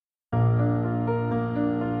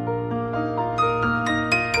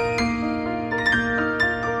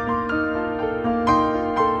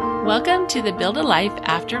Welcome to the Build a Life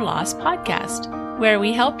After Loss podcast, where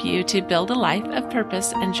we help you to build a life of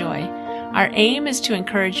purpose and joy. Our aim is to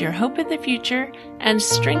encourage your hope in the future and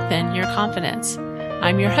strengthen your confidence.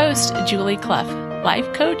 I'm your host, Julie Clough,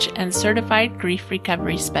 life coach and certified grief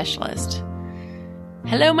recovery specialist.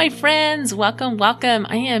 Hello, my friends. Welcome, welcome.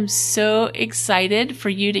 I am so excited for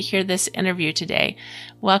you to hear this interview today.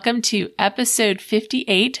 Welcome to episode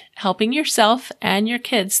 58, Helping Yourself and Your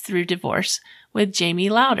Kids Through Divorce, with Jamie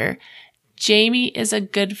Lowder. Jamie is a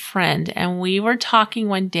good friend, and we were talking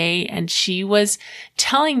one day and she was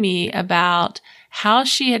telling me about how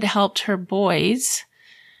she had helped her boys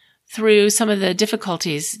through some of the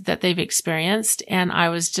difficulties that they've experienced. And I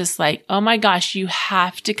was just like, oh my gosh, you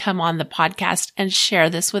have to come on the podcast and share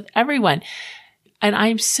this with everyone. And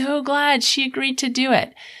I'm so glad she agreed to do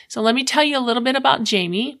it. So let me tell you a little bit about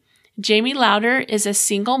Jamie. Jamie Lowder is a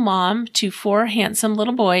single mom to 4 handsome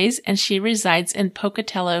little boys, and she resides in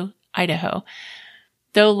Pocatello, Idaho.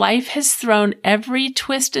 Though life has thrown every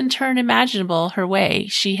twist and turn imaginable her way,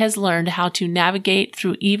 she has learned how to navigate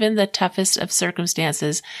through even the toughest of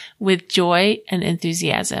circumstances with joy and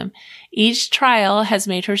enthusiasm. Each trial has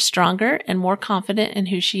made her stronger and more confident in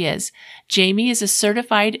who she is. Jamie is a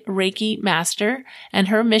certified Reiki master, and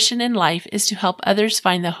her mission in life is to help others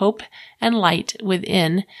find the hope and light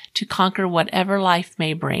within to conquer whatever life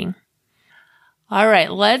may bring. All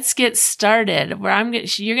right, let's get started.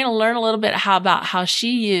 You're going to learn a little bit about how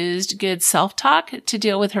she used good self-talk to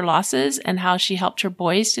deal with her losses and how she helped her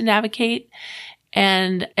boys to navigate.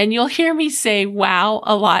 And you'll hear me say wow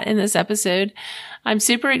a lot in this episode. I'm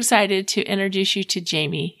super excited to introduce you to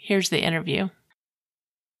Jamie. Here's the interview.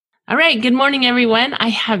 All right, good morning, everyone. I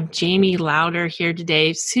have Jamie Lowder here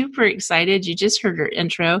today. Super excited. You just heard her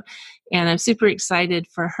intro, and I'm super excited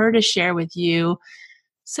for her to share with you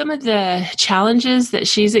some of the challenges that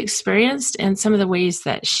she's experienced and some of the ways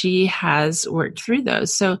that she has worked through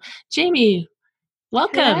those. So, Jamie,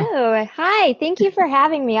 welcome. Hello. Hi. Thank you for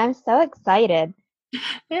having me. I'm so excited.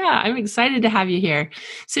 Yeah, I'm excited to have you here.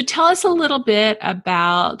 So tell us a little bit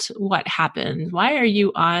about what happened. Why are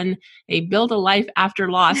you on a Build a Life After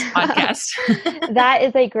Loss podcast? That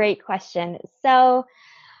is a great question. So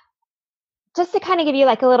just to kind of give you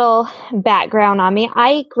like a little background on me,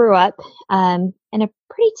 I grew up in a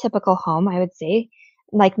pretty typical home, I would say,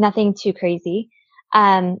 like nothing too crazy.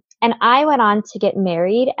 And I went on to get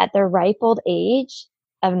married at the ripe old age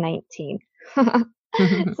of 19.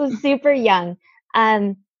 So super young.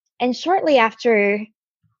 And shortly after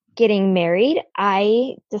getting married,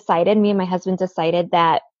 me and my husband decided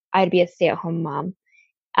that I'd be a stay-at-home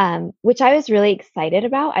mom, which I was really excited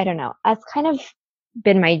about. I don't know. That's kind of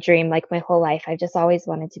been my dream, like my whole life. I've just always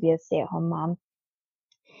wanted to be a stay-at-home mom.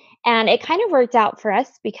 And it kind of worked out for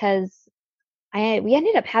us because we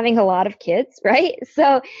ended up having a lot of kids, right?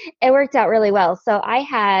 So it worked out really well. So I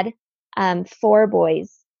had 4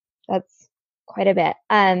 boys. That's quite a bit.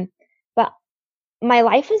 But my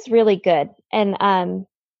life is really good. And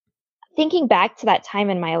thinking back to that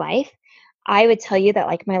time in my life, I would tell you that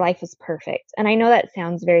like my life was perfect. And I know that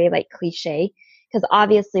sounds very like cliche because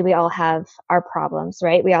obviously we all have our problems,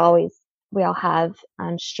 right? We all have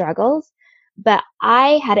struggles, but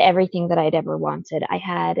I had everything that I'd ever wanted. I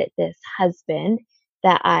had this husband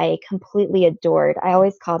that I completely adored. I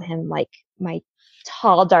always called him like my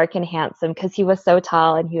tall, dark, and handsome because he was so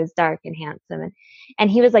tall and he was dark and handsome.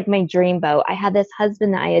 And he was like my dream boat. I had this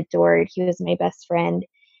husband that I adored. He was my best friend.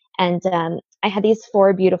 And I had these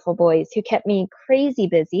 4 beautiful boys who kept me crazy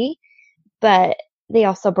busy, but they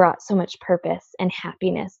also brought so much purpose and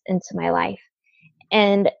happiness into my life.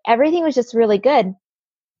 And everything was just really good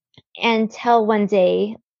until one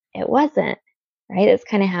day it wasn't, right? It's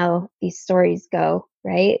kind of how these stories go,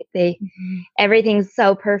 right? Everything's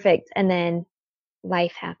so perfect and then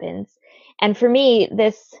life happens. And for me,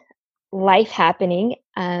 this life happening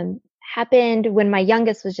happened when my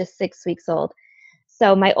youngest was just 6 weeks old.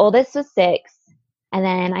 So my oldest was 6, and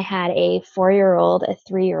then I had a 4-year-old, a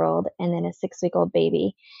 3-year-old, and then a 6-week-old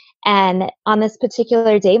baby. And on this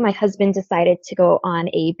particular day, my husband decided to go on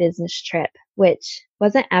a business trip, which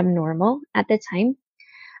wasn't abnormal at the time,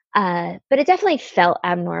 but it definitely felt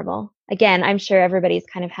abnormal. Again, I'm sure everybody's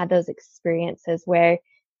kind of had those experiences where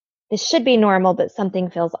this should be normal, but something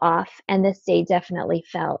feels off, and this day definitely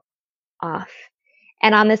felt off.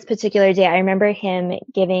 And on this particular day, I remember him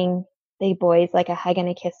giving the boys like a hug and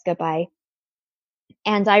a kiss goodbye.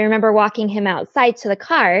 And I remember walking him outside to the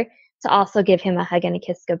car to also give him a hug and a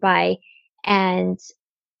kiss goodbye. And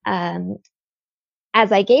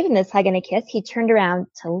as I gave him this hug and a kiss, he turned around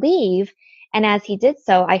to leave. And as he did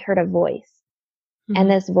so, I heard a voice. Mm-hmm. And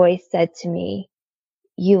this voice said to me,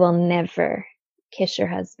 "You will never kiss your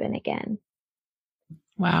husband again."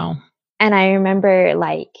 Wow. And I remember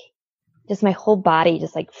like just my whole body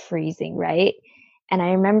just like freezing, right? And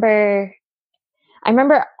I remember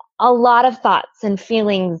a lot of thoughts and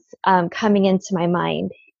feelings coming into my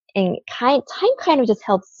mind, and time kind of just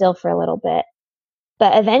held still for a little bit.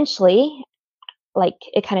 But eventually, like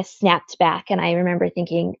it kind of snapped back, and I remember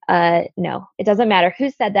thinking, no, it doesn't matter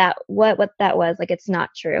who said that, what that was, like it's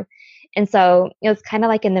not true. And so it was kind of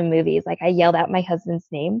like in the movies, like I yelled out my husband's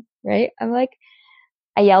name, right?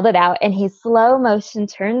 I yelled it out, and he slow motion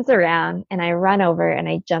turns around, and I run over and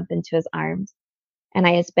I jump into his arms. And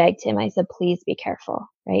I just begged him. I said, "Please be careful,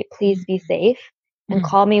 right? Please be safe, and Mm.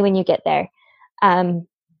 call me when you get there." Um,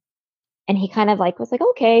 and he kind of like was like,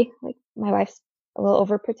 "Okay," like my wife's a little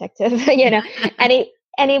overprotective, you know.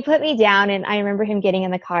 And he put me down, and I remember him getting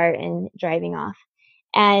in the car and driving off.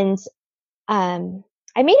 And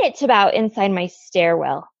I made it to about inside my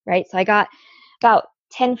stairwell, right? So I got about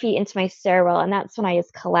 10 feet into my stairwell, and that's when I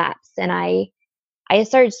just collapsed, and I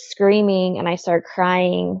started screaming, and I started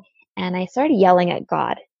crying, and I started yelling at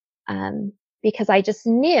God, because I just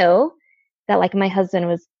knew that like my husband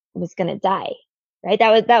was gonna die, right?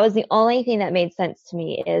 That was the only thing that made sense to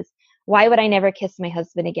me is why would I never kiss my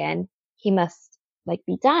husband again? He must like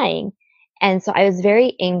be dying, and so I was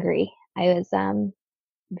very angry. I was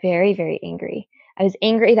very very angry. I was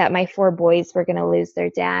angry that my four boys were gonna lose their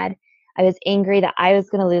dad. I was angry that I was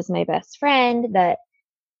gonna lose my best friend. That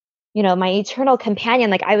my eternal companion,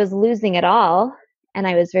 like I was losing it all, and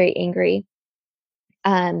I was very angry.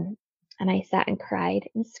 Um, and I sat and cried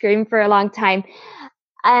and screamed for a long time.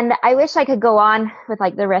 And I wish I could go on with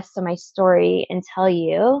like the rest of my story and tell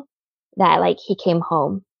you that like he came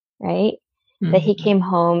home, right? That he Mhm. came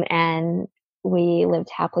home and we lived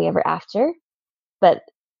happily ever after. But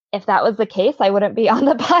if that was the case, I wouldn't be on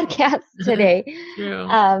the podcast today. True.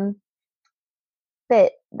 Um,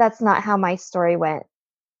 but that's not how my story went.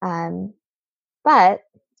 Um, But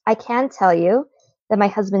I can tell you that my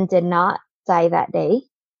husband did not die that day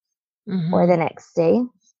or Mhm. the next day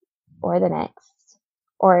or the next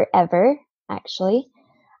or ever, actually.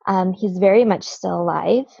 He's very much still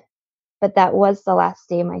alive, but that was the last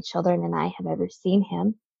day my children and I have ever seen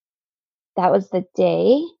him. That was the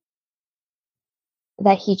day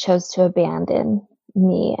that he chose to abandon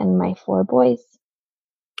me and my four boys.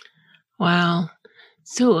 Wow.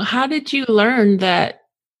 So how did you learn that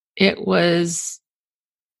it was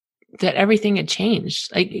that everything had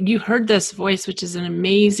changed? Like, you heard this voice, which is an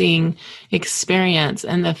amazing experience,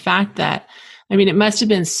 and the fact that, I mean, it must have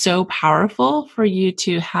been so powerful for you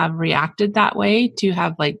to have reacted that way, to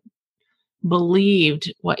have, like,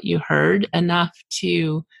 believed what you heard enough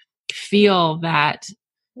to feel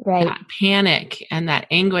Right. that panic and that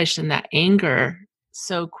anguish and that anger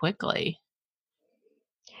so quickly.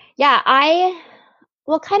 Yeah,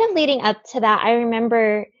 well, kind of leading up to that, I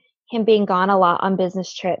remember him being gone a lot on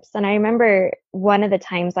business trips. And I remember one of the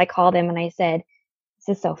times I called him and I said,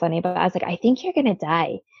 "This is so funny," but I was like, "I think you're going to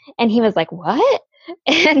die." And he was like, "What?"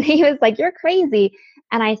 And he was like, "You're crazy."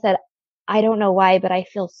 And I said, "I don't know why, but I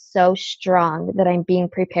feel so strong that I'm being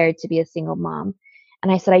prepared to be a single mom."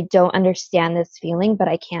 And I said, "I don't understand this feeling, but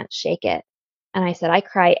I can't shake it." And I said, "I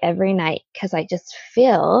cry every night because I just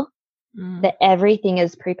feel Mm. that everything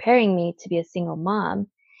is preparing me to be a single mom."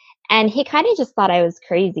 And he kind of just thought I was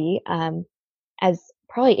crazy, as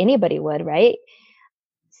probably anybody would, right?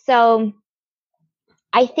 So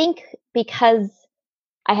I think because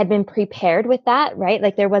I had been prepared with that, right?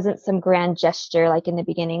 Like there wasn't some grand gesture like in the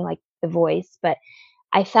beginning, like the voice, but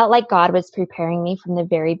I felt like God was preparing me from the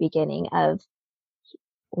very beginning of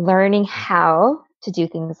learning how to do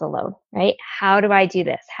things alone, right? How do I do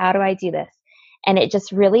this? How do I do this? And it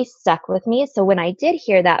just really stuck with me. So when I did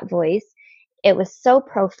hear that voice, it was so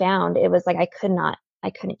profound. It was like I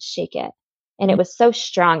couldn't shake it. And it was so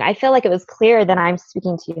strong. I feel like it was clearer than I'm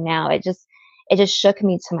speaking to you now. It just shook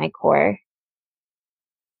me to my core.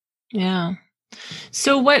 Yeah.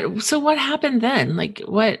 So what happened then? Like,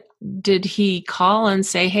 what did he call and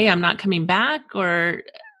say, "Hey, I'm not coming back," or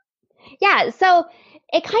Yeah. So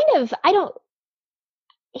it kind of,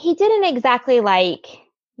 he didn't exactly like,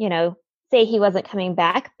 you know, say he wasn't coming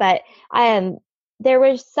back, but um there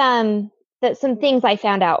was some things I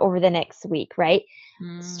found out over the next week, right?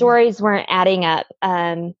 Mm, Stories weren't adding up.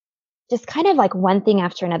 Just kind of like one thing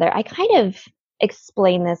after another. I kind of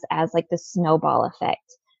explain this as like the snowball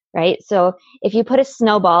effect, right? So if you put a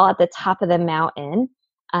snowball at the top of the mountain,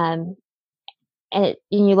 um, and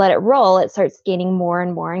you let it roll, it starts gaining more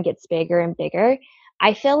and more and gets bigger and bigger.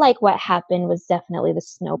 I feel like what happened was definitely the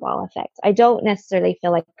snowball effect. I don't necessarily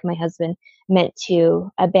feel like my husband meant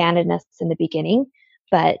to abandon us in the beginning,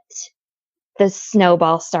 but the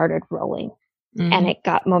snowball started rolling, and Mm-hmm. it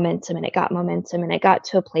got momentum and it got momentum, and it got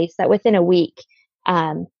to a place that within a week,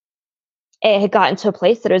 um, it had gotten to a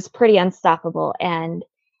place that it was pretty unstoppable. And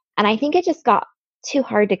I think it just got too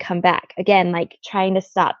hard to come back. Again, like trying to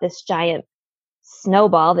stop this giant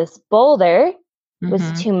snowball, this boulder was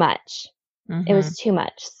Mm-hmm. too much. It Mm-hmm. was too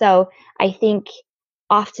much. So I think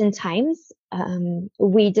oftentimes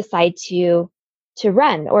we decide to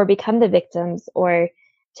run or become the victims or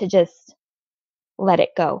to just let it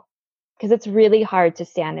go, because it's really hard to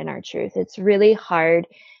stand in our truth. It's really hard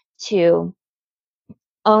to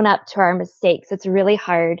own up to our mistakes. It's really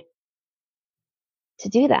hard to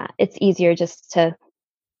do that. It's easier just to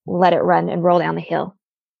let it run and roll down the hill.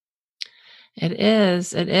 It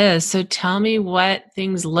is. It is. So tell me what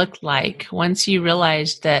things looked like once you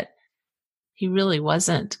realized that he really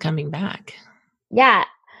wasn't coming back. Yeah,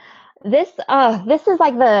 this is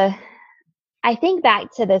like I think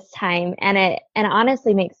back to this time, and it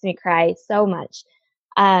honestly makes me cry so much.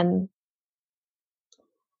 Um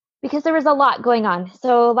because there was a lot going on.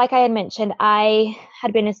 So like I had mentioned, I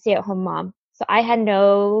had been a stay-at-home mom. So I had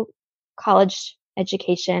no college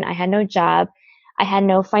education, I had no job, I had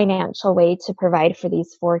no financial way to provide for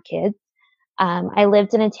these 4 kids. I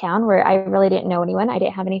lived in a town where I really didn't know anyone. I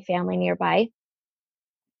didn't have any family nearby.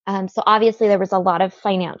 So obviously there was a lot of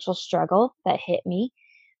financial struggle that hit me,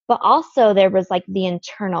 but also there was like the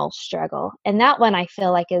internal struggle. And that one I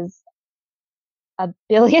feel like is a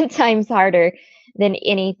billion times harder than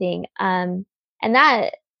anything. And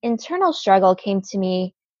that internal struggle came to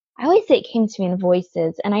me. I always say it came to me in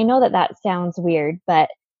voices. And I know that that sounds weird, but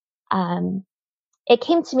um, it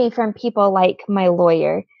came to me from people like my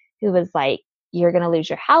lawyer, who was like, you're going to lose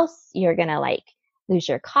your house. You're going to like lose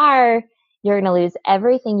your car. You're going to lose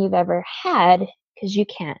everything you've ever had because you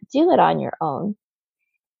can't do it on your own.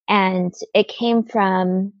 And it came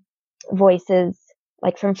from voices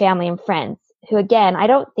like from family and friends who, again, I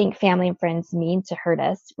don't think family and friends mean to hurt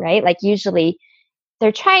us, right? Like usually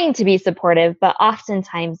they're trying to be supportive, but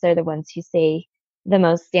oftentimes they're the ones who say the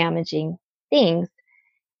most damaging things.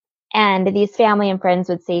 And these family and friends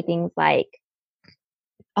would say things like,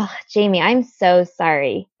 oh, Jamie, I'm so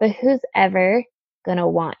sorry, but who's ever going to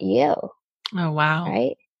want you, Oh, wow.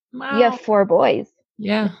 right? You have Wow. 4 boys.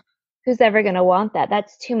 Yeah. Who's ever going to want that?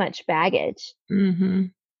 That's too much baggage. Mm-hmm.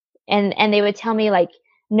 And they would tell me like,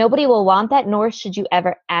 nobody will want that, nor should you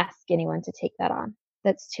ever ask anyone to take that on.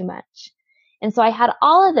 That's too much. And so I had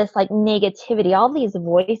all of this like negativity, all these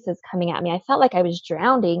voices coming at me. I felt like I was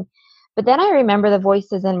drowning. But then I remember the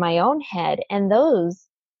voices in my own head, and those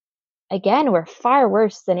again were far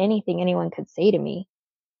worse than anything anyone could say to me.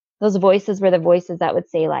 Those voices were the voices that would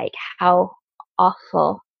say like, how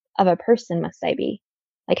awful of a person must I be?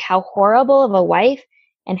 Like how horrible of a wife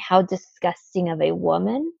and how disgusting of a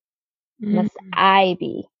woman must Mm-hmm. I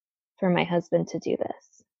be for my husband to do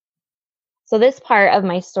this? So this part of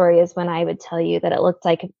my story is when I would tell you that it looked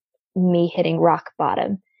like me hitting rock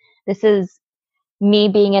bottom. This is me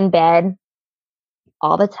being in bed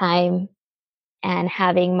all the time and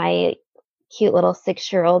having my cute little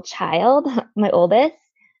 6-year-old child, my oldest,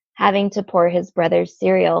 having to pour his brother's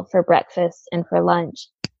cereal for breakfast and for lunch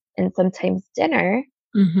and sometimes dinner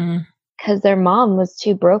Mm-hmm. because their mom was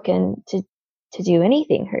too broken to do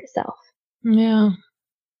anything herself. Yeah.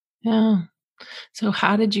 Yeah. So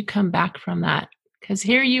how did you come back from that? Because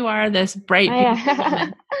here you are, this bright, beautiful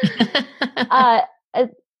woman. uh,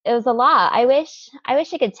 it, it was a lot. I wish I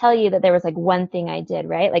could tell you that there was like one thing I did,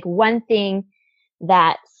 right? Like one thing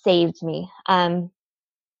that saved me.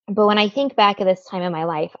 But when I think back at this time in my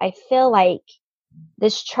life, I feel like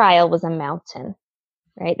this trial was a mountain,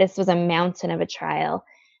 right? This was a mountain of a trial.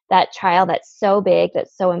 That trial that's so big,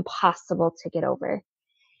 that's so impossible to get over.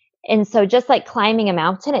 And so just like climbing a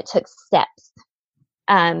mountain, it took steps.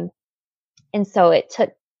 Um, And so it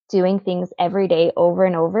took doing things every day over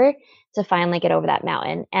and over to finally get over that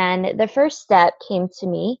mountain. And the first step came to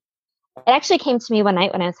me. It actually came to me one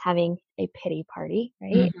night when I was having a pity party,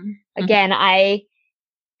 right? Mhm, mhm, Again, I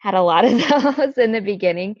had a lot of those in the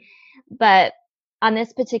beginning, but on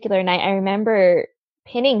this particular night, I remember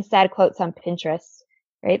pinning sad quotes on Pinterest,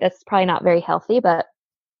 right? That's probably not very healthy, but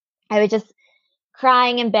I would just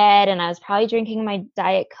crying in bed, and I was probably drinking my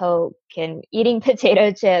Diet Coke and eating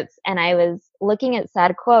potato chips, and I was looking at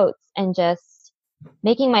sad quotes and just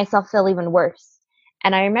making myself feel even worse.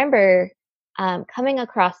 And I remember coming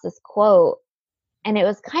across this quote, and it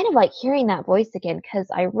was kind of like hearing that voice again because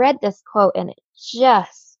I read this quote and it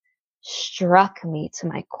just struck me to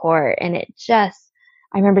my core. And it just,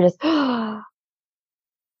 I remember just, and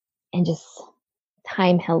just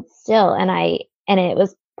time held still. And it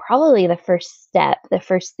was probably the first step, the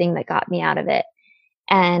first thing that got me out of it.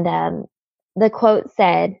 And the quote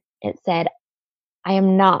said, I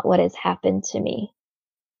am not what has happened to me.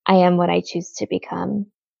 I am what I choose to become.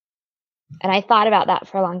 And I thought about that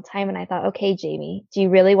for a long time. And I thought, okay, Jamie, do you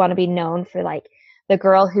really want to be known for like the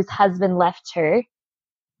girl whose husband left her?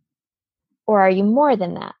 Or are you more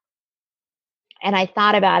than that? And I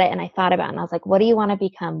thought about it and I thought about it. And I was like, what do you want to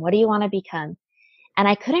become? What do you want to become? And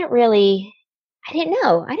I didn't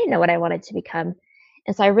know. I didn't know what I wanted to become.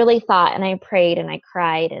 And so I really thought and I prayed and I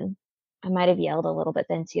cried and I might have yelled a little bit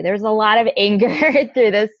then too. There was a lot of anger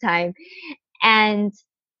through this time. And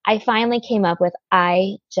I finally came up with,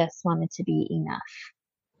 I just wanted to be enough.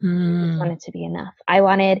 I just wanted to be enough. I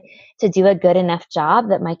wanted to do a good enough job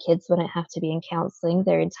that my kids wouldn't have to be in counseling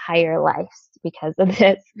their entire lives because of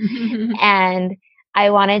this. And I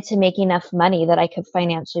wanted to make enough money that I could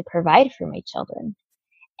financially provide for my children.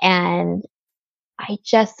 And I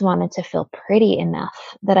just wanted to feel pretty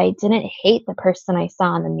enough that I didn't hate the person I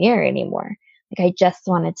saw in the mirror anymore. Like I just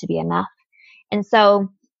wanted to be enough. And so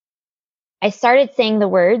I started saying the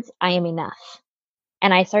words, I am enough.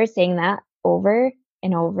 And I started saying that over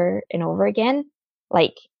and over and over again,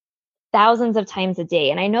 like thousands of times a day.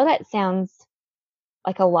 And I know that sounds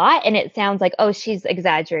like a lot and it sounds like, oh, she's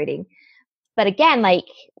exaggerating. But again, like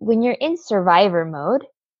when you're in survivor mode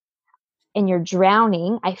and you're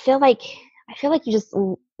drowning, I feel like you just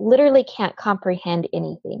literally can't comprehend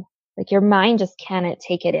anything. Like your mind just cannot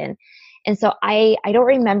take it in. And so I don't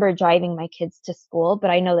remember driving my kids to school, but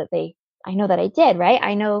I know that I did, right?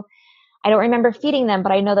 I don't remember feeding them,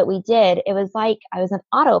 but I know that we did. It was like I was an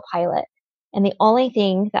autopilot. And the only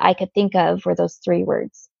thing that I could think of were those three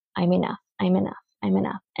words. I'm enough. I'm enough. I'm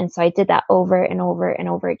enough. And so I did that over and over and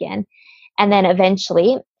over again. And then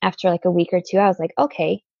eventually, after like a week or two, I was like,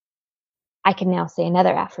 okay, I can now say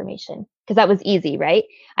another affirmation because that was easy, right?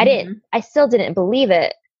 I still didn't believe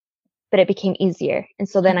it, but it became easier. And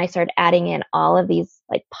so then I started adding in all of these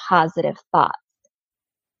like positive thoughts,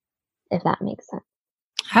 if that makes sense.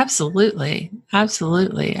 Absolutely.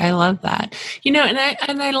 Absolutely. I love that.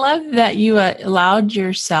 And I love that you allowed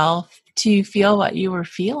yourself to feel what you were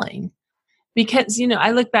feeling. Because,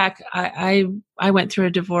 I look back, I went through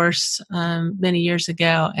a divorce many years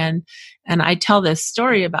ago, and I tell this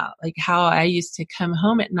story about like how I used to come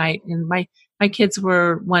home at night, and my kids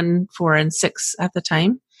were 1, 4, and 6 at the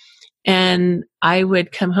time. And I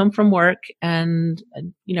would come home from work and,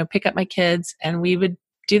 pick up my kids, and we would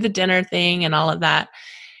do the dinner thing and all of that.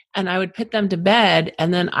 And I would put them to bed,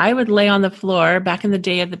 and then I would lay on the floor back in the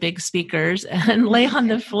day of the big speakers and lay on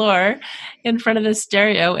the floor in front of the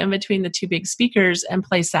stereo in between the two big speakers and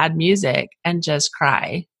play sad music and just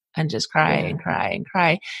cry and just cry and cry and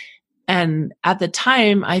cry. And at the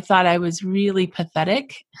time I thought I was really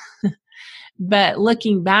pathetic, but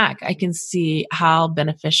looking back, I can see how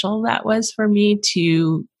beneficial that was for me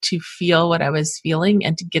to feel what I was feeling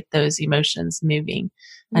and to get those emotions moving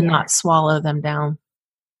and not swallow them down.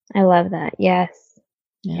 I love that. Yes.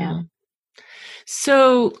 Yeah.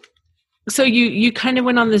 So you kind of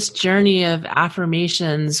went on this journey of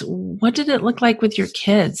affirmations. What did it look like with your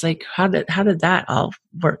kids? Like how did that all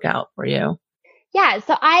work out for you? Yeah.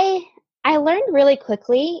 So I learned really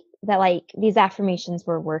quickly that like these affirmations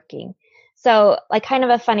were working. So like kind of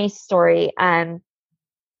a funny story. I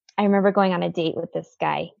remember going on a date with this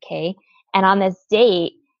guy. Okay. And on this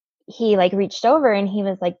date, he like reached over and he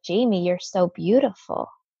was like, Jamie, you're so beautiful.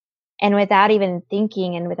 And without even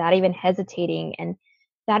thinking and without even hesitating and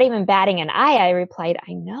without even batting an eye, I replied,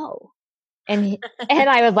 I know. And and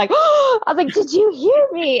I was like, oh, I was like, did you hear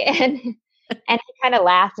me? And he kind of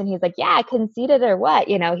laughed and he's like, yeah, conceited or what?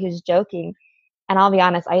 He was joking. And I'll be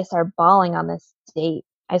honest, I started bawling on this date.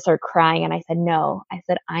 I started crying and I said, no. I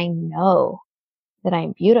said, I know that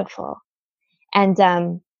I'm beautiful. And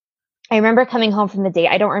I remember coming home from the date.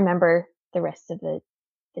 I don't remember the rest of the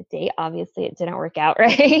date. Obviously, it didn't work out,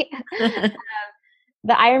 right?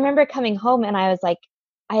 But I remember coming home and I was like,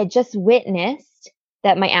 I had just witnessed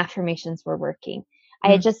that my affirmations were working.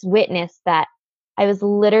 I had just witnessed that I was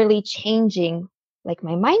literally changing like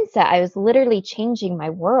my mindset. I was literally changing my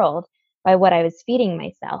world by what I was feeding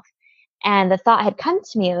myself. And the thought had come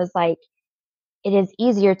to me. It was like, it is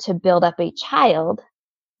easier to build up a child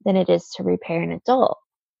than it is to repair an adult.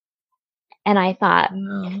 And I thought,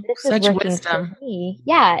 if this is working for me,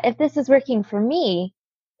 if this is working for me,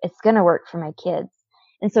 it's going to work for my kids.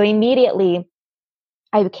 And so immediately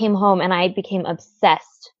I came home and I became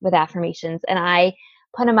obsessed with affirmations and I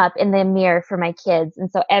put them up in the mirror for my kids.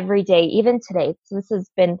 And so every day, even today, so this has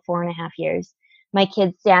been 4.5 years, my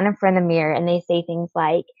kids stand in front of the mirror and they say things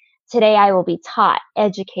like, today I will be taught,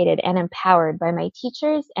 educated, and empowered by my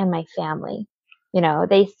teachers and my family.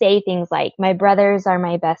 They say things like, my brothers are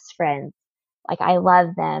my best friends. Like, I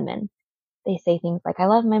love them. And they say things like, I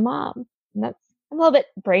love my mom. And that's a little bit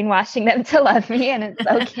brainwashing them to love me, and it's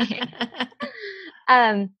okay.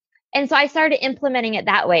 And so I started implementing it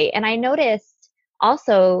that way. And I noticed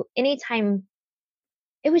also anytime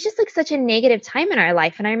it was just like such a negative time in our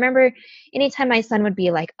life. And I remember anytime my son would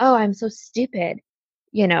be like, oh, I'm so stupid,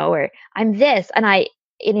 or I'm this. And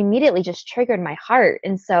it immediately just triggered my heart.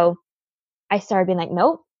 And so I started being like,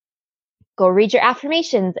 nope, go read your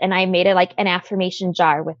affirmations. And I made it like an affirmation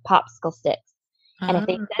jar with popsicle sticks. And if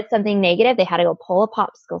they said something negative, they had to go pull a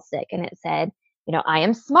popsicle stick and it said, I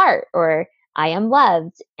am smart or I am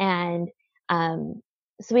loved. And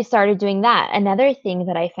so we started doing that. Another thing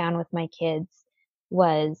that I found with my kids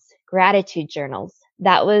was gratitude journals.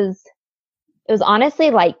 It was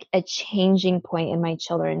honestly like a changing point in my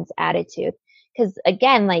children's attitude. Because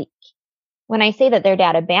again, like when I say that their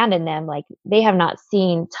dad abandoned them, like they have not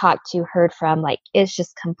seen, talked to, heard from, like it's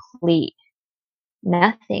just complete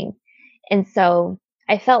nothing. And so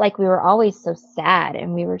I felt like we were always so sad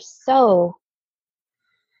and we were just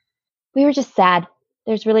sad.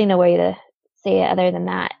 There's really no way to say it other than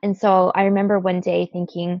that. And so I remember one day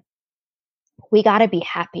thinking, we got to be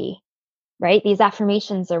happy, right? These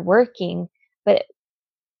affirmations are working, but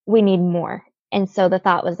we need more. And so the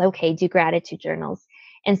thought was, okay, do gratitude journals.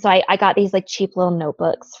 And so I got these like cheap little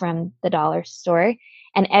notebooks from the dollar store.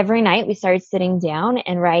 And every night we started sitting down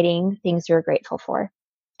and writing things we were grateful for.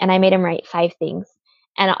 And I made him write 5 things.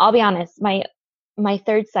 And I'll be honest, my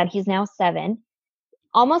third son, he's now 7.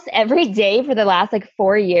 Almost every day for the last like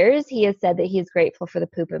 4 years, he has said that he's grateful for the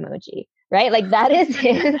poop emoji, right? Like that is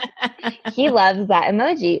he loves that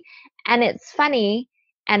emoji. And it's funny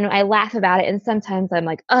and I laugh about it. And sometimes I'm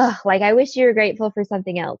like, oh, like I wish you were grateful for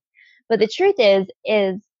something else. But the truth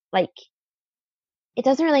is like, it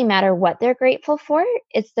doesn't really matter what they're grateful for.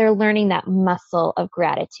 It's they're learning that muscle of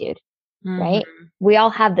gratitude, right? We all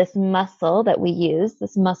have this muscle that we use,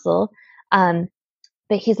 this muscle,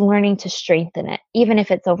 but he's learning to strengthen it, even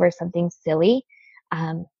if it's over something silly.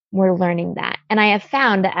 We're learning that. And I have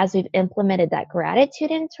found that as we've implemented that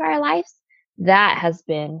gratitude into our lives, that has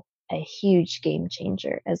been a huge game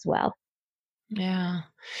changer as well. Yeah.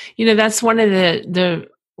 That's one of the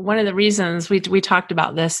reasons we talked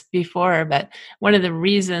about this before, but one of the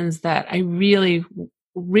reasons that I really,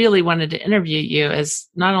 really wanted to interview you is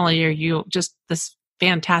not only are you just this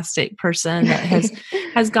fantastic person that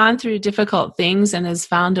has gone through difficult things and has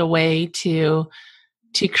found a way to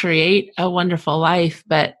create a wonderful life,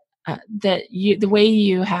 but the way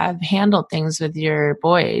you have handled things with your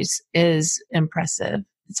boys is impressive.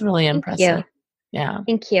 It's really impressive. Thank you. Yeah.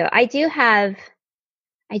 Thank you. I do have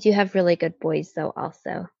really good boys though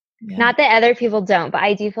also. Yeah. Not that other people don't, but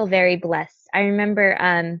I do feel very blessed. I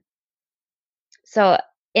remember so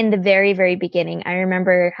in the very, very beginning, I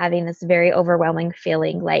remember having this very overwhelming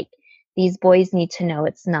feeling like these boys need to know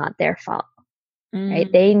it's not their fault. Right?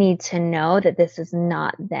 They need to know that this is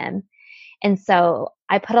not them. And so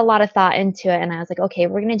I put a lot of thought into it and I was like, okay,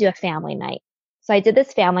 we're going to do a family night. So I did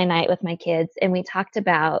this family night with my kids and we talked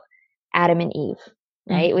about Adam and Eve,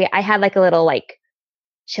 right? I had like a little like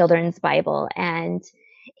children's Bible and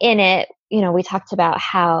in it, we talked about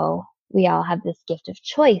how we all have this gift of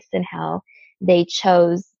choice and how they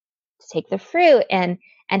chose to take the fruit and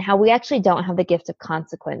how we actually don't have the gift of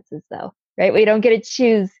consequences though, right? We don't get to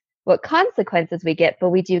choose what consequences we get, but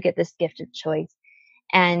we do get this gift of choice.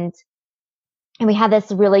 And we had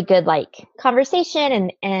this really good like conversation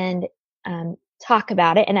and talk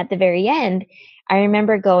about it. And at the very end, I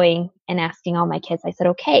remember going and asking all my kids, I said,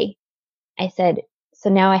 okay. I said, so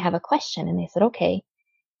now I have a question. And they said, okay.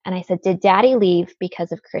 And I said, did daddy leave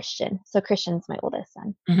because of Christian? So Christian's my oldest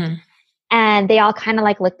son. Mm-hmm. And they all kind of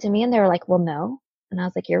like looked at me and they were like, well, no. And I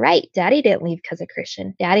was like, you're right. Daddy didn't leave because of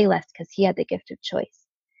Christian. Daddy left because he had the gift of choice.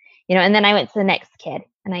 And then I went to the next kid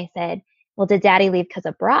and I said, well, did daddy leave because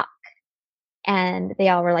of Brock? And they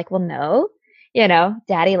all were like, well, no,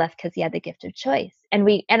 daddy left because he had the gift of choice. And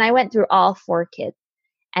I went through all 4 kids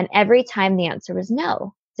and every time the answer was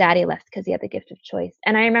no, daddy left because he had the gift of choice.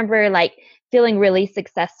 And I remember like feeling really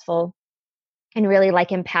successful and really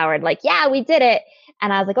like empowered, like, yeah, we did it.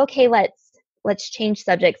 And I was like, okay, let's change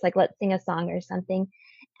subjects. Like, let's sing a song or something.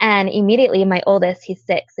 And immediately my oldest, he's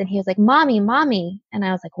 6 and he was like, mommy. And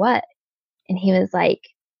I was like, what? And he was like,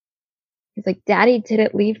 daddy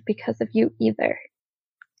didn't leave because of you either.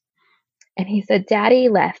 And he said, daddy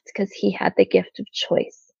left because he had the gift of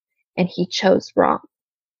choice and he chose wrong.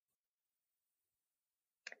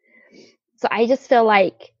 So I just feel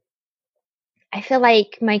like I feel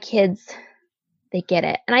like my kids, they get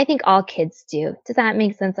it. And I think all kids do. Does that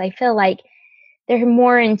make sense? I feel like they're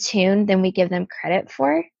more in tune than we give them credit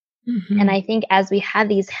for. And Mm-hmm. I think as we have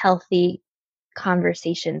these healthy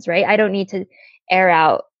conversations, right? I don't need to air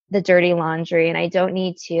out the dirty laundry, and I don't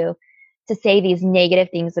need to say these negative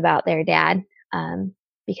things about their dad,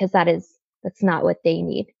 because that's not what they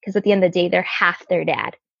need. Because at the end of the day, they're half their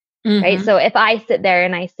dad, right? Mm-hmm. So if I sit there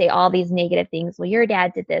and I say all these negative things, well, your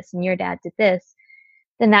dad did this and your dad did this,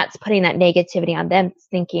 then that's putting that negativity on them,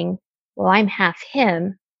 thinking, well, I'm half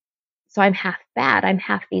him, so I'm half bad. I'm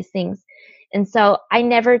half these things. And so I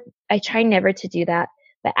try never to do that.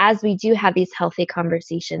 But as we do have these healthy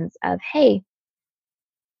conversations of, hey,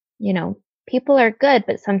 you know, people are good,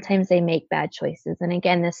 but sometimes they make bad choices. And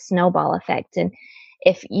again, this snowball effect. And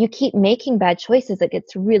if you keep making bad choices, it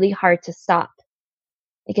gets really hard to stop.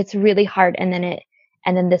 It gets really hard. And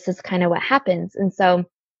then this is kind of what happens. And so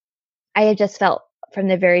I had just felt from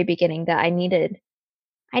the very beginning that I needed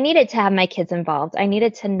to have my kids involved. I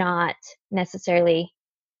needed to not necessarily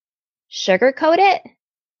sugarcoat it,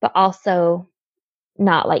 but also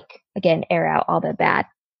not like, again, air out all the bad.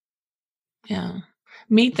 Yeah.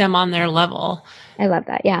 Meet them on their level. I love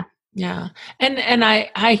that. Yeah. Yeah. And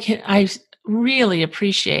I really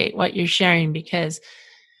appreciate what you're sharing, because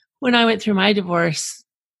when I went through my divorce,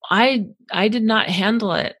 I did not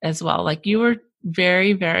handle it as well. Like, you were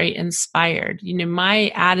very, very inspired. You know,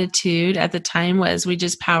 my attitude at the time was we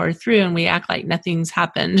just power through and we act like nothing's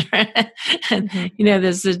happened. And, Hmm. you know,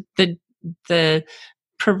 there's the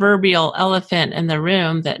proverbial elephant in the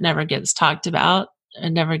room that never gets talked about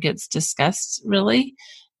and never gets discussed, really.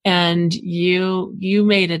 And you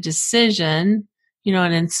made a decision, you know,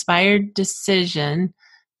 an inspired decision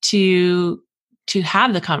to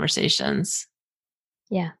have the conversations,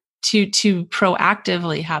 Yeah. to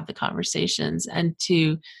proactively have the conversations, and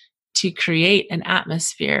to create an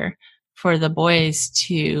atmosphere for the boys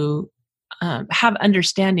to have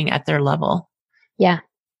understanding at their level. Yeah.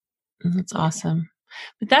 That's awesome.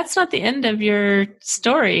 But that's not the end of your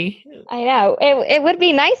story. I know. It would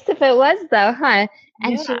be nice if it was, though, huh?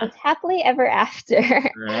 And she Yeah. lived happily ever after.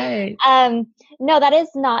 Right. um, no, that is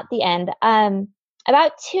not the end.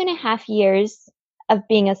 About 2.5 years of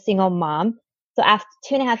being a single mom. So after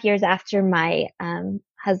 2.5 years after my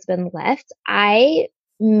husband left, I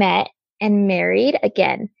met and married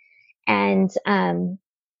again. And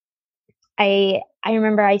I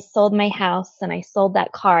remember I sold my house and I sold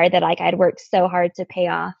that car that like I'd worked so hard to pay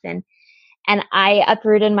off, and I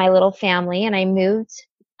uprooted my little family and I moved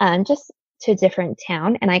just to a different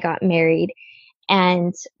town, and I got married,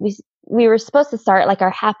 and we were supposed to start like our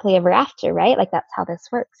happily ever after, right? Like that's how this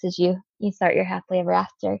works, is you start your happily ever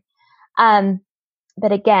after. Um,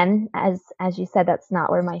 but again, as you said, that's not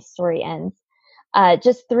where my story ends.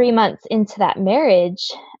 Just 3 months into that marriage,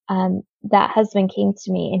 that husband came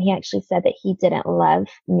to me and he actually said that he didn't love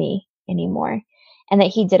me anymore and that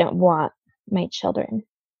he didn't want my children.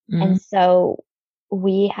 Mm-hmm. And so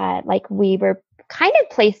we were kind of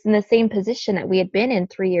placed in the same position that we had been in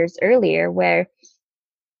 3 years earlier, where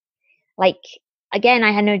like, again,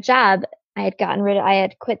 I had no job. I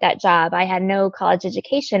had quit that job. I had no college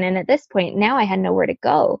education. And at this point, now I had nowhere to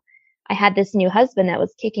go. I had this new husband that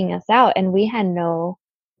was kicking us out, and we had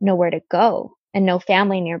nowhere to go and no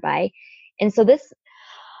family nearby. And so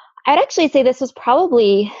I'd actually say this was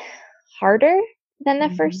probably harder than the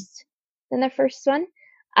first one.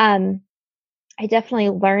 Um, I definitely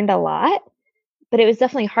learned a lot, but it was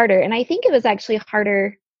definitely harder. And I think it was actually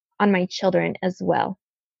harder on my children as well,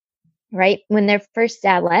 right? When their first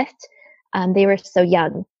dad left, they were so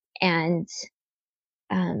young, and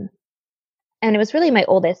um, and it was really my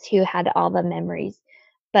oldest who had all the memories.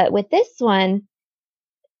 But with this one,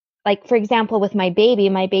 like for example, with my baby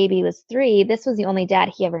was 3. This was the only dad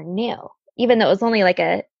he ever knew, even though it was only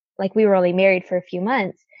like we were only married for a few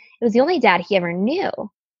months. It was the only dad he ever knew,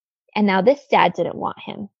 and now this dad didn't want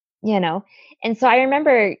him, you know. And so I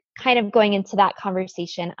remember kind of going into that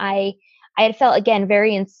conversation. I had felt again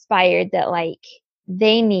very inspired that like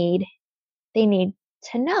they need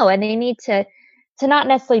to know, and they need to not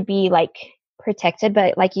necessarily be like protected,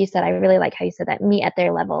 but like you said, I really like how you said that, meet at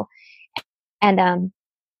their level. And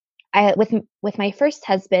I with my first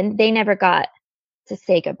husband, they never got to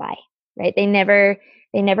say goodbye, right? They never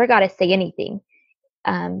got to say anything.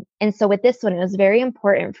 And so with this one, it was very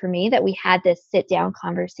important for me that we had this sit down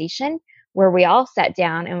conversation where we all sat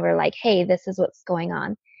down and we're like, hey, this is what's going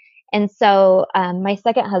on. And so my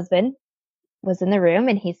second husband was in the room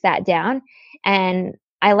and he sat down, and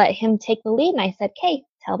I let him take the lead, and I said, okay,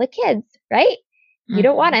 tell the kids, right? You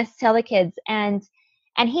don't want us, tell the kids. And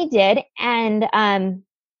he did. And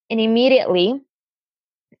And immediately,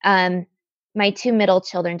 my two middle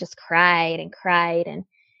children just cried and cried, and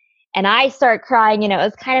I start crying. It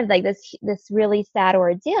was kind of like this really sad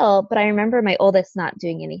ordeal. But I remember my oldest not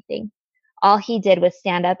doing anything. All he did was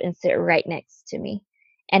stand up and sit right next to me.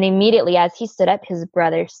 And immediately as he stood up, his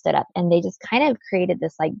brother stood up, and they just kind of created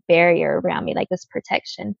this like barrier around me, like this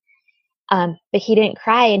protection. But he didn't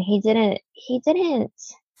cry, and he didn't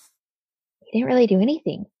really do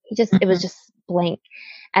anything. It was just blank.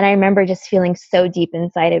 And I remember just feeling so deep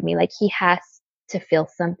inside of me, like he has to feel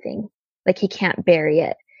something, like he can't bury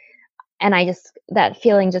it. And that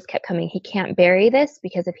feeling just kept coming. He can't bury this,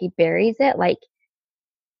 because if he buries it, like,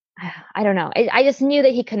 I don't know. I just knew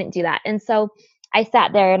that he couldn't do that. And so I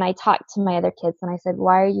sat there and I talked to my other kids, and I said,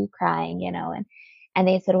 why are you crying? And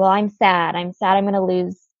they said, well, I'm sad. I'm sad I'm going to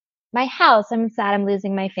lose my house. I'm sad I'm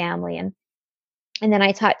losing my family. And then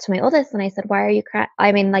I talked to my oldest, and I said, why are you crying?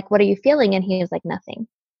 I mean, like, what are you feeling? And he was like, nothing.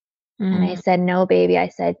 And I said, no, baby. I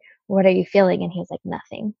said, what are you feeling? And he was like,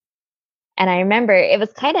 nothing. And I remember it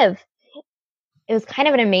was kind of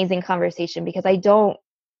an amazing conversation, because I don't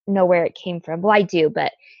know where it came from. Well, I do,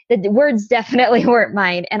 but the words definitely weren't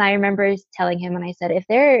mine. And I remember telling him, and I said, if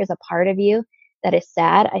there is a part of you that is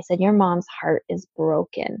sad, I said, your mom's heart is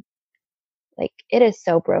broken. Like, it is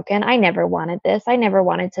so broken. I never wanted this. I never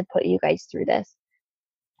wanted to put you guys through this.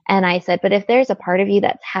 And I said, but if there's a part of you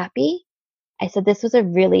that's happy, I said, this was a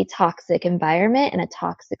really toxic environment and a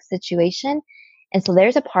toxic situation. And so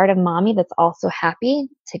there's a part of mommy that's also happy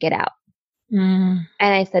to get out. And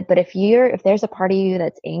I said, but if there's a part of you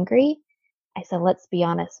that's angry, I said, let's be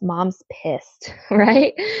honest, mom's pissed,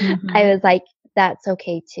 right? I was like, that's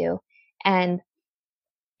okay too. And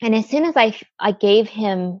as soon as I gave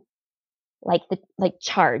him like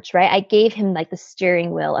charge, right? I gave him like the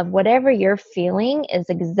steering wheel of whatever you're feeling is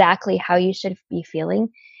exactly how you should be feeling.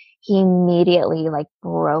 He immediately like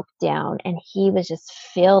broke down, and he was just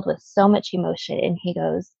filled with so much emotion. And he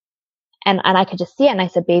goes, and I could just see it. And I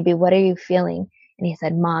said, baby, what are you feeling? And he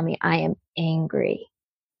said, mommy, I am angry.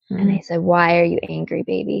 And I said, why are you angry,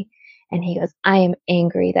 baby? And he goes, I am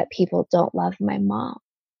angry that people don't love my mom.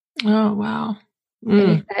 Oh, wow.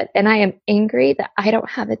 And he said, and I am angry that I don't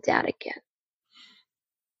have a dad again.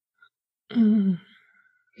 And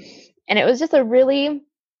it was just a really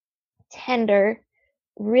tender,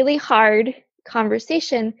 really hard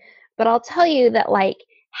conversation. But I'll tell you that, like,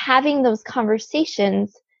 having those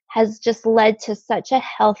conversations has just led to such a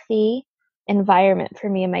healthy environment for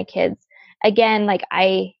me and my kids. Again, like,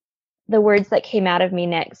 the words that came out of me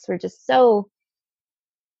next were just so,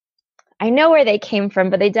 I know where they came from,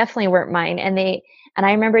 but they definitely weren't mine. And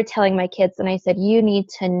I remember telling my kids, and I said, you need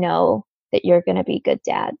to know that you're going to be good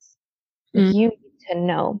dads. You need to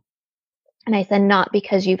know. And I said, not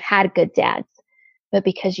because you've had good dads, but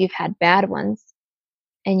because you've had bad ones.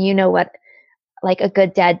 And you know what, like, a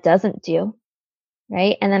good dad doesn't do.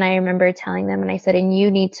 Right. And then I remember telling them, and I said, and you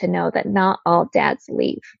need to know that not all dads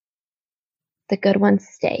leave. The good ones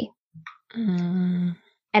stay. And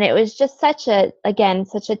it was just such a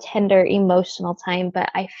tender, emotional time. But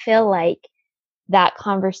I feel like that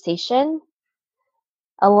conversation,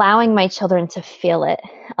 allowing my children to feel it,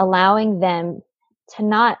 allowing them to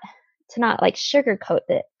not like sugarcoat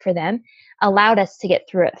it for them, allowed us to get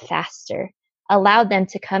through it faster, allowed them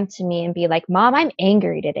to come to me and be like, Mom, I'm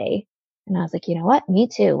angry today. And I was like, you know what? Me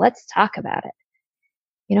too. Let's talk about it.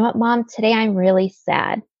 You know what, Mom? Today I'm really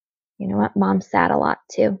sad. You know what? Mom's sad a lot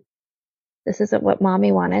too. This isn't what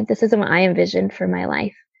Mommy wanted. This isn't what I envisioned for my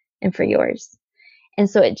life and for yours. And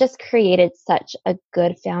so it just created such a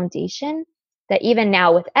good foundation that even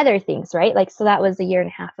now with other things, right? Like, so that was a year and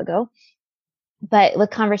a half ago. But with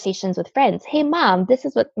conversations with friends, hey, Mom, this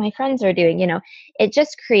is what my friends are doing. It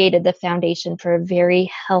just created the foundation for a very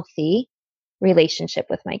healthy relationship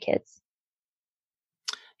with my kids.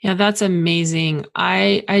 Yeah, that's amazing.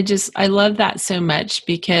 I love that so much,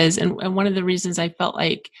 because, and one of the reasons I felt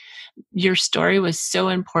like your story was so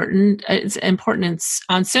important, it's important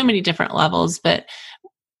on so many different levels, but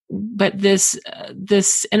this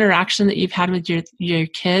interaction that you've had with your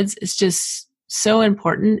kids is just so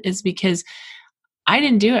important, is because I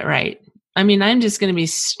didn't do it right. I mean, I'm just going to be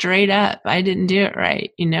straight up. I didn't do it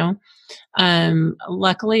right.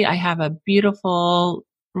 Luckily I have a beautiful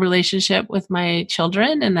relationship with my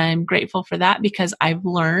children, and I'm grateful for that, because I've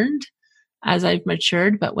learned as I've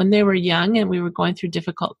matured. But when they were young and we were going through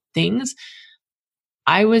difficult things,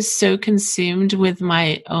 I was so consumed with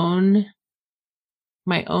my own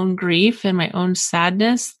grief and my own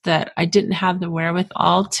sadness that I didn't have the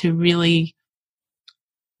wherewithal to really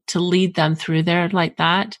to lead them through there like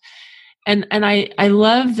that. And I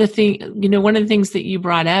love the thing, one of the things that you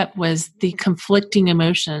brought up was the conflicting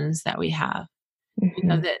emotions that we have,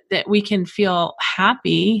 Mm-hmm. that we can feel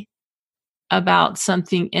happy about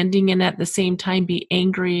something ending and at the same time be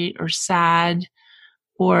angry or sad,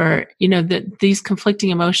 or that these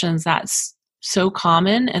conflicting emotions, that's so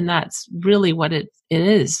common, and that's really what it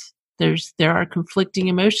is. There are conflicting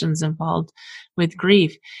emotions involved with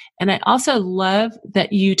grief. And I also love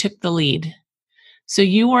that you took the lead, so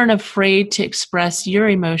you weren't afraid to express your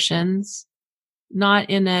emotions, not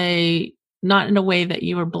in a way that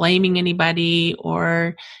you were blaming anybody,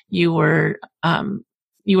 or you were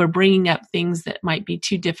bringing up things that might be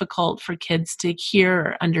too difficult for kids to hear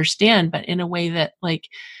or understand, but in a way that, like,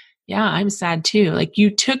 yeah, I'm sad too. Like, you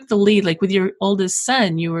took the lead, like with your oldest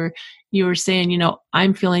son, you were saying,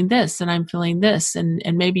 I'm feeling this and I'm feeling this, and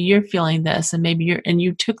maybe you're feeling this, and and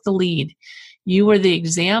you took the lead. You were the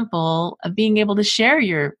example of being able to share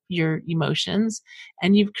your emotions,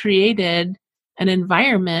 and you've created an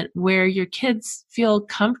environment where your kids feel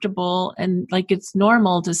comfortable, and like it's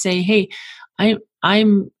normal to say, hey,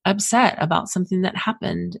 I'm upset about something that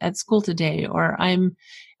happened at school today, or and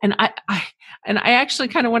I actually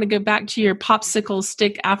kind of want to go back to your popsicle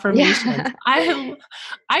stick affirmations. Yeah.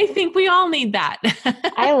 I think we all need that.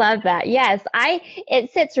 I love that. Yes,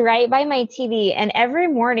 it sits right by my TV, and every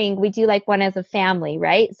morning we do like one as a family,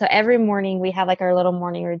 right? So every morning we have like our little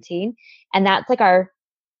morning routine, and that's like our,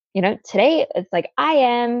 today it's like I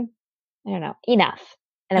don't know, enough.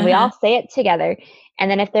 And then we Uh-huh. all say it together. And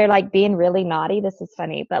then if they're like being really naughty, this is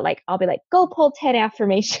funny, but like I'll be like, go pull 10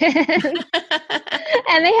 affirmations.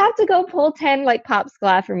 And they have to go pull 10 like popsicle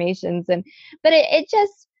affirmations. But it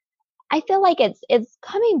just, I feel like it's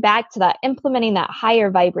coming back to that, implementing that higher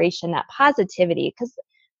vibration, that positivity, because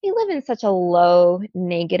we live in such a low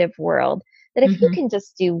negative world that if you Mhm. can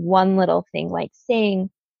just do one little thing like saying,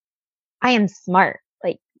 I am smart,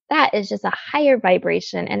 like that is just a higher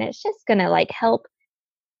vibration, and it's just going to like help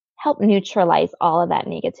neutralize all of that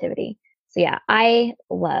negativity. So yeah, I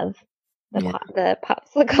love Yeah, the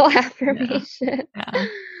popsicle yeah, affirmation. yeah.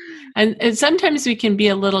 And sometimes we can be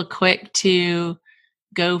a little quick to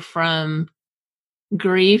go from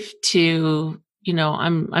grief to,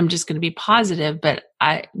 I'm just going to be positive, but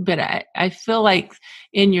I feel like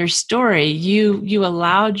in your story you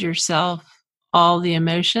allowed yourself all the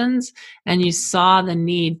emotions, and you saw the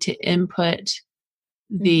need to input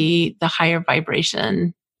Mhm. the higher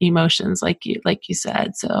vibration emotions, like you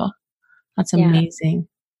said. So that's Yeah, amazing.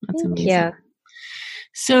 That's thank amazing. you.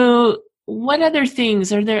 So what other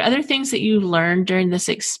things are there, other things that you learned during this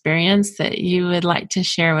experience that you would like to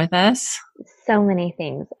share with us? So many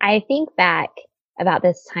things. I think back about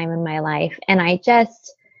this time in my life, and I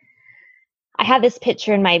have this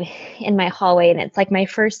picture in my hallway, and it's like my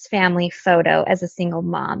first family photo as a single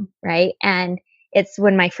mom, right? And it's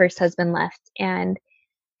when my first husband left, and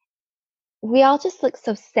we all just look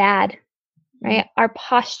so sad, Mm. right? Our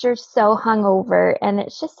posture's so hungover, and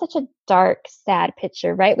it's just such a dark, sad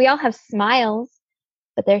picture, right? We all have smiles,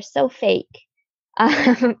 but they're so fake.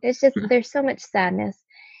 It's just, there's so much sadness.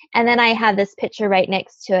 And then I have this picture right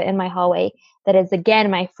next to it in my hallway that is,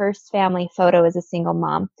 again, my first family photo as a single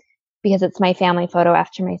mom, because it's my family photo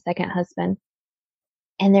after my second husband.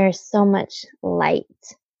 And there's so much light,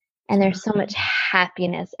 and there's so much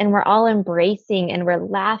happiness, and we're all embracing and we're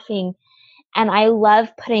laughing. And I love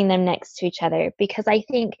putting them next to each other, because I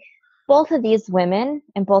think both of these women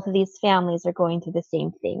and both of these families are going through the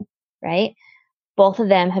same thing, right? Both of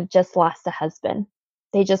them have just lost a husband.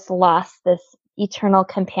 They just lost this eternal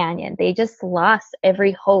companion. They just lost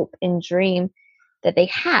every hope and dream that they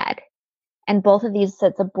had. And both of these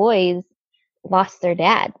sets of boys lost their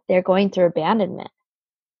dad. They're going through abandonment.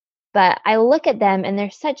 But I look at them, and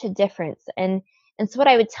there's such a difference. And so what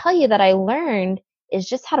I would tell you that I learned is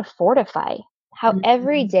just how to fortify, how Mhm.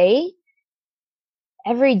 every day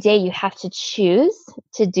you have to choose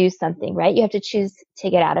to do something, right? You have to choose to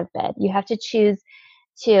get out of bed. You have to choose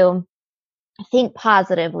to think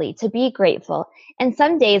positively, to be grateful. And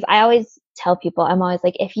some days I always tell people, I'm always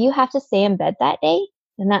like, if you have to stay in bed that day,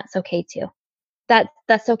 then that's okay too.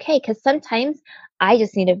 That's okay, because sometimes I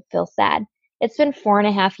just need to feel sad. It's been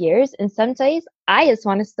 4.5 years, and some days I just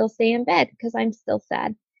want to still stay in bed because I'm still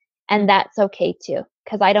sad. And that's okay too,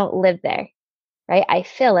 because I don't live there, right? I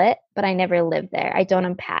feel it, but I never live there. I don't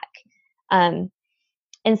unpack. Um,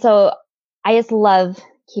 and so I just love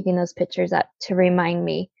keeping those pictures up to remind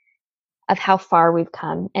me of how far we've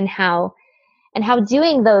come, and how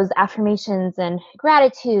doing those affirmations and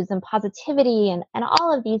gratitudes and positivity and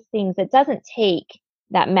all of these things, it doesn't take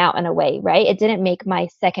that mountain away, right? It didn't make my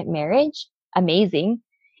second marriage amazing.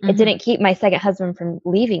 It Mhm. didn't keep my second husband from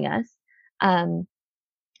leaving us,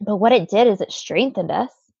 But what it did is it strengthened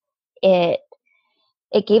us. It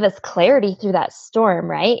gave us clarity through that storm,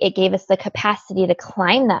 right? It gave us the capacity to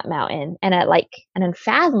climb that mountain, and at like an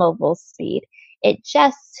unfathomable speed. It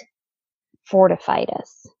just fortified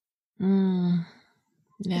us.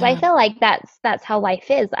 Because I feel like that's how life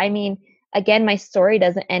is. I mean, again, my story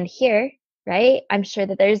doesn't end here, right? I'm sure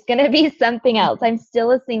that there's going to be something else. I'm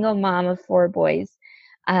still a single mom of 4 boys.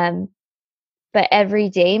 But every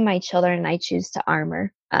day my children and I choose to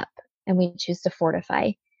armor up, and we choose to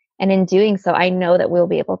fortify. And in doing so, I know that we'll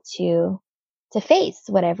be able to face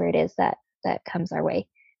whatever it is that comes our way,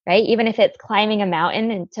 right? Even if it's climbing a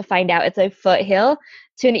mountain and to find out it's a foothill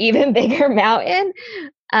to an even bigger mountain,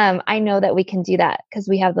 I know that we can do that because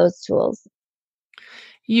we have those tools.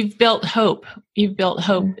 You've built hope. You've built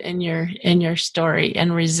hope in your story,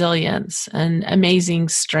 and resilience and amazing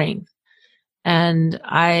strength. And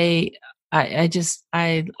I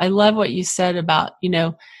love what you said about,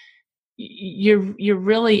 you're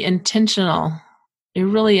really intentional. You're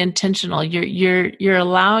really intentional. You're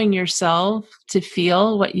allowing yourself to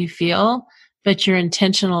feel what you feel, but you're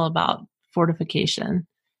intentional about fortification.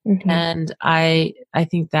 Mm-hmm. And I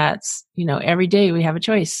think that's, every day we have a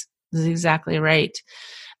choice. This is exactly right.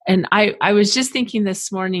 And I was just thinking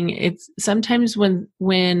this morning, it's sometimes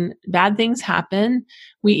when bad things happen,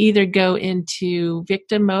 we either go into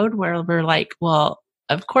victim mode where we're like, well,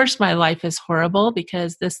 of course my life is horrible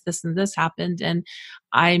because this, and this happened, and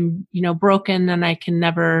I'm, broken, and I can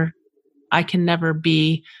never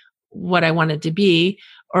be what I wanted to be.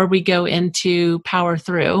 Or we go into power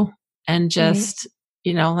through and just,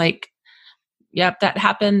 like, yep, that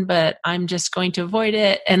happened, but I'm just going to avoid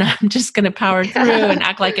it, and I'm just going to power through and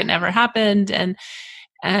act like it never happened.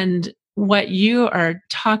 And what you are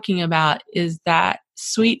talking about is that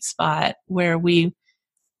sweet spot where we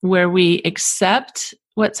accept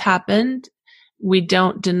what's happened. We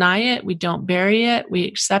don't deny it. We don't bury it. We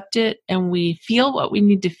accept it, and we feel what we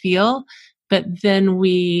need to feel. But then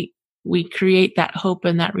we create that hope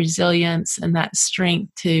and that resilience and that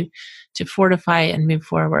strength to fortify and move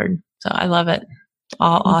forward. So I love it.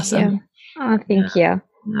 All awesome. Oh, thank you.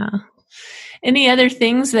 Yeah. Any other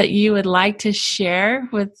things that you would like to share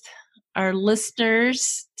with our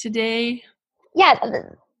listeners today? Yeah.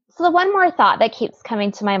 So the one more thought that keeps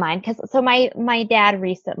coming to my mind, so my dad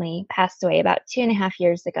recently passed away about 2.5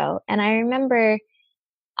 years ago. And I remember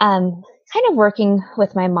kind of working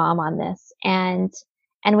with my mom on this. And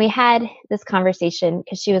we had this conversation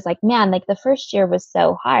because she was like, man, like the first year was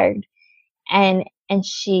so hard. And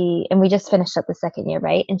we just finished up the second year,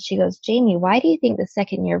 right? And she goes, Jamie, why do you think the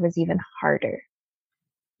second year was even harder?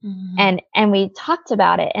 Mm-hmm. And we talked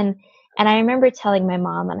about it. And I remember telling my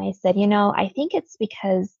mom, and I said, I think it's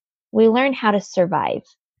because we learn how to survive,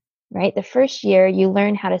 right? The first year you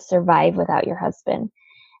learn how to survive without your husband.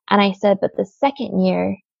 And I said, but the second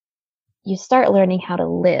year you start learning how to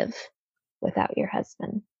live without your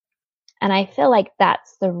husband. And I feel like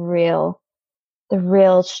that's the real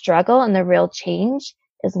struggle, and the real change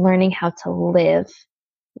is learning how to live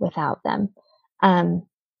without them. And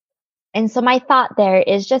so my thought there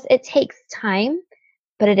is just, it takes time,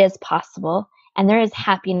 but it is possible. And there is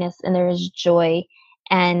happiness, and there is joy,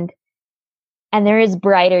 and there is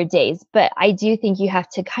brighter days. But I do think you have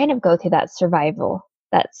to kind of go through that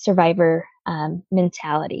survivor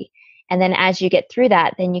mentality. And then as you get through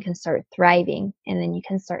that, then you can start thriving, and then you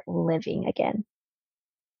can start living again.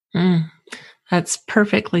 That's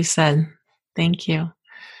perfectly said. Thank you.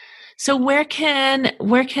 So where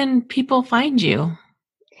can people find you?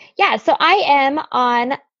 Yeah, so I am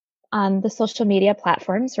on the social media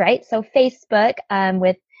platforms, right? So Facebook,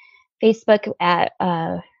 with Facebook at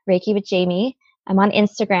Reiki with Jamie. I'm on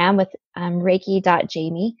Instagram with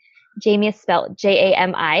Reiki.Jamie. Jamie is spelled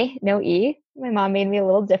Jami, no E. My mom made me a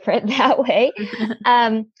little different that way.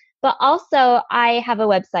 But also I have a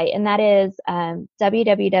website, and that is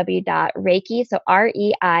www.reiki, so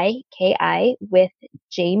REIKI with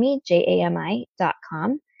Jamie,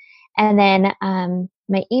 JAMI.com. And then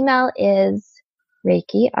my email is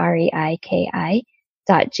Reiki, REIKI,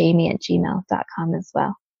 .jamie@gmail.com as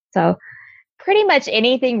well. So pretty much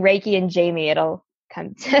anything Reiki and Jamie, it'll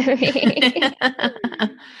come to me.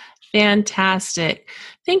 Fantastic.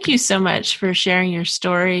 Thank you so much for sharing your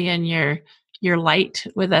story and your light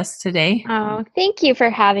with us today. Oh, thank you for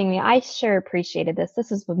having me. I sure appreciated this.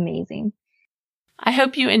 This was amazing. I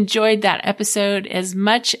hope you enjoyed that episode as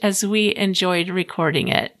much as we enjoyed recording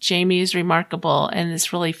it. Jamie is remarkable, and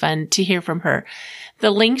it's really fun to hear from her.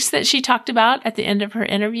 The links that she talked about at the end of her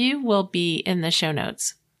interview will be in the show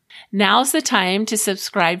notes. Now's the time to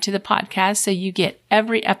subscribe to the podcast so you get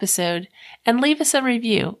every episode, and leave us a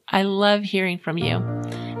review. I love hearing from you.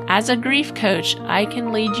 As a grief coach, I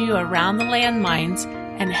can lead you around the landmines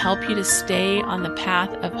and help you to stay on the path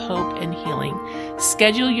of hope and healing.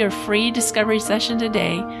 Schedule your free discovery session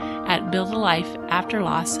today at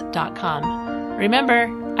buildalifeafterloss.com.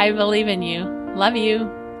 Remember, I believe in you. Love you.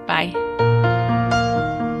 Bye.